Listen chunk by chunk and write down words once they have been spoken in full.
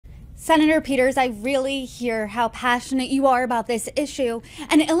Senator Peters, I really hear how passionate you are about this issue,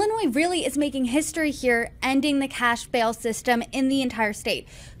 and Illinois really is making history here, ending the cash bail system in the entire state.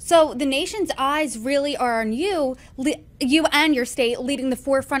 So the nation's eyes really are on you, you and your state leading the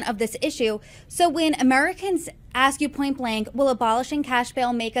forefront of this issue. So when Americans ask you point blank, will abolishing cash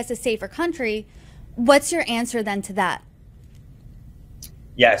bail make us a safer country? What's your answer then to that?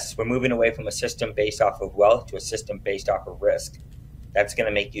 Yes, we're moving away from a system based off of wealth to a system based off of risk. That's going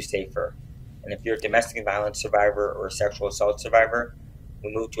to make you safer. And if you're a domestic violence survivor or a sexual assault survivor,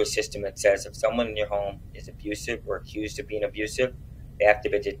 we move to a system that says if someone in your home is abusive or accused of being abusive, they have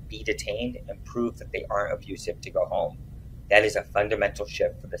to be detained and prove that they aren't abusive to go home. That is a fundamental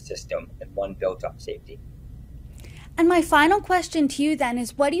shift for the system and one built on safety. And my final question to you then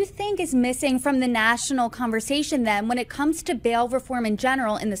is, what do you think is missing from the national conversation then when it comes to bail reform in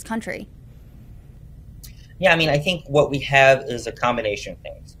general in this country? Yeah, I think what we have is a combination of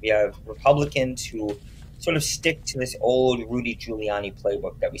things. We have Republicans who sort of stick to this old Rudy Giuliani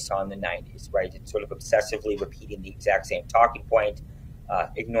playbook that we saw in the 90s, right? It's sort of obsessively repeating the exact same talking point,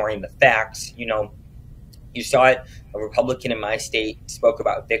 ignoring the facts. You saw it. A Republican in my state spoke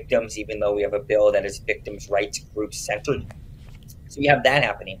about victims, even though we have a bill that is victims' rights group centered. So we have that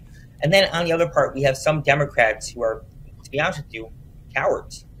happening. And then on the other part, we have some Democrats who are, to be honest with you,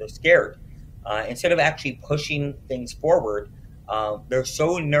 cowards. They're scared. Instead of actually pushing things forward, they're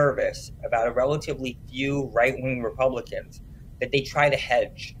so nervous about a relatively few right-wing Republicans that they try to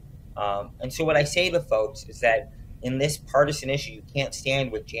hedge. And so what I say to folks is that in this partisan issue, you can't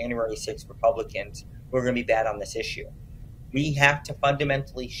stand with January 6th Republicans who are going to be bad on this issue. We have to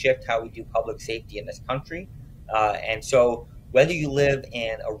fundamentally shift how we do public safety in this country. And so whether you live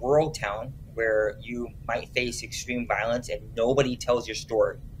in a rural town where you might face extreme violence and nobody tells your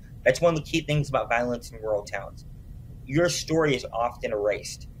story, that's one of the key things about violence in rural towns. Your story is often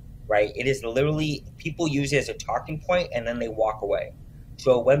erased, right? It is literally, people use it as a talking point and then they walk away.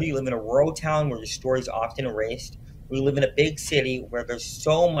 So whether you live in a rural town where your story is often erased, or you live in a big city where there's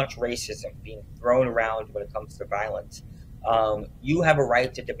so much racism being thrown around when it comes to violence, you have a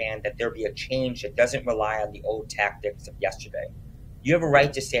right to demand that there be a change that doesn't rely on the old tactics of yesterday. You have a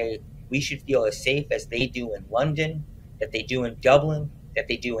right to say we should feel as safe as they do in London, that they do in Dublin, that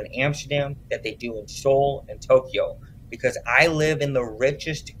they do in Amsterdam, that they do in Seoul and Tokyo, because I live in the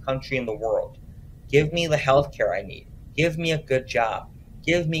richest country in the world. Give me the healthcare I need. Give me a good job.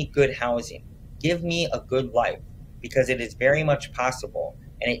 Give me good housing. Give me a good life, because it is very much possible,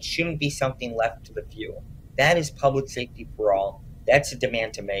 and it shouldn't be something left to the few. That is public safety for all. That's a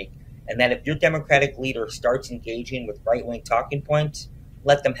demand to make. And that if your Democratic leader starts engaging with right-wing talking points,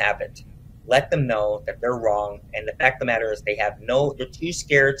 let them have it. Let them know that they're wrong, and the fact of the matter is they're too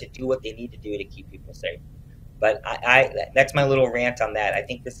scared to do what they need to do to keep people safe. But that's my little rant on that. I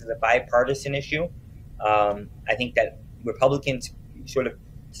think this is a bipartisan issue. I think that Republicans sort of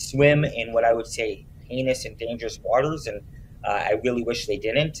swim in what I would say heinous and dangerous waters, and I really wish they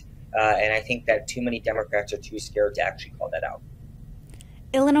didn't. And I think that too many Democrats are too scared to actually call that out.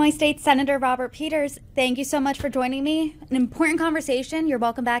 Illinois State Senator Robert Peters, thank you so much for joining me. An important conversation. You're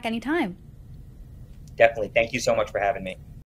welcome back anytime. Definitely. Thank you so much for having me.